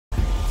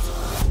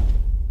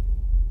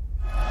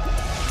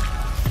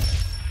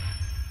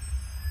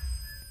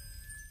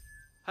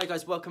Hi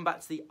guys, welcome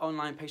back to the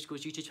Online Pastry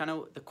Schools YouTube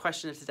channel. The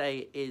question of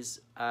today is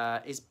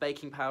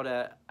baking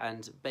powder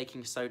and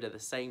baking soda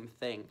the same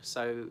thing?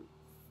 So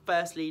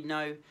firstly,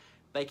 no,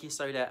 baking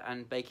soda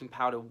and baking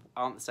powder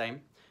aren't the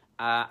same.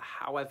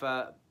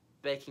 However,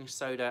 baking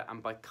soda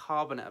and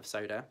bicarbonate of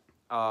soda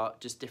are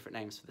just different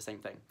names for the same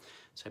thing.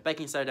 So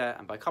baking soda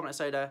and bicarbonate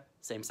soda,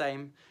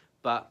 same,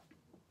 but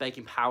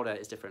baking powder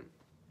is different.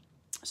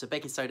 So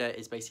baking soda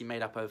is basically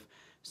made up of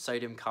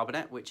sodium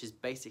carbonate, which is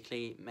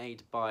basically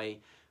made by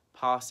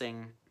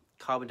passing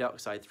carbon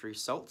dioxide through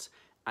salt,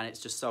 and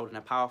it's just sold in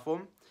a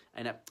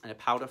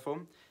powder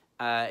form.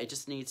 It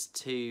just needs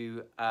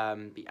to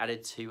be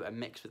added to a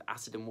mix with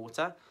acid and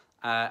water,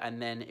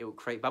 and then it will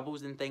create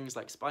bubbles in things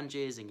like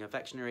sponges and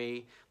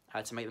confectionery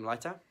to make them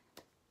lighter.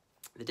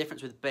 The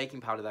difference with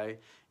baking powder though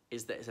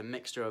is that it's a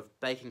mixture of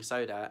baking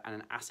soda and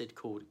an acid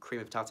called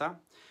cream of tartar.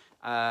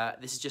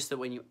 This is just that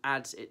when you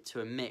add it to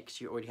a mix,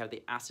 you already have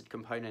the acid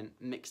component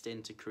mixed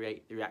in to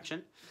create the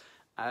reaction.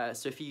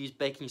 So if you use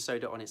baking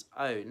soda on its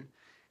own,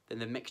 then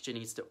the mixture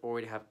needs to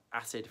already have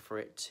acid for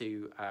it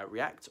to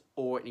react,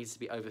 or it needs to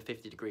be over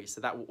 50 degrees.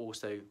 So that will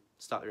also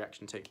start the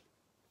reaction too.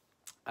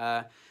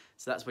 So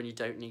that's when you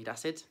don't need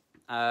acid.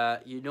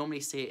 You normally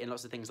see it in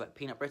lots of things like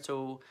peanut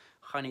brittle,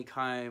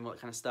 honeycomb, all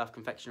that kind of stuff,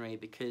 confectionery,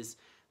 because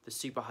the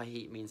super high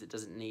heat means it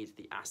doesn't need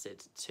the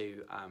acid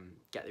to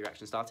get the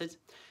reaction started.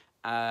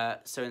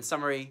 So in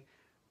summary,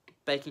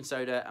 baking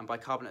soda and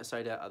bicarbonate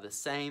soda are the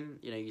same,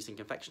 using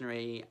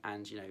confectionery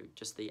and,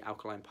 just the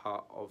alkaline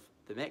part of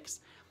the mix.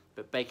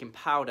 But baking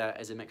powder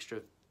is a mixture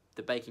of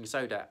the baking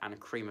soda and a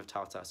cream of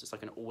tartar. So it's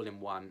like an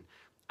all-in-one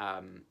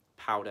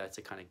powder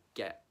to kind of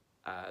get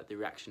the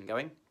reaction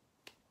going.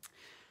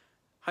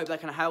 Hope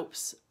that kind of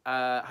helps.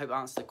 Hope that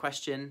answers the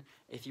question.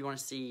 If you want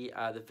to see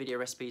the video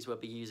recipes, we'll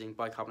be using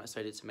bicarbonate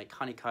soda to make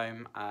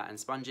honeycomb and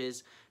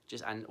sponges,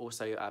 and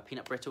also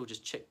peanut brittle.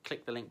 Just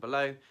click the link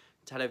below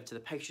to head over to the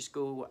pastry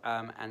school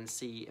and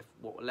see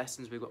what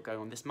lessons we've got going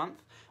on this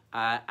month.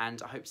 And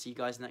I hope to see you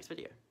guys in the next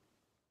video.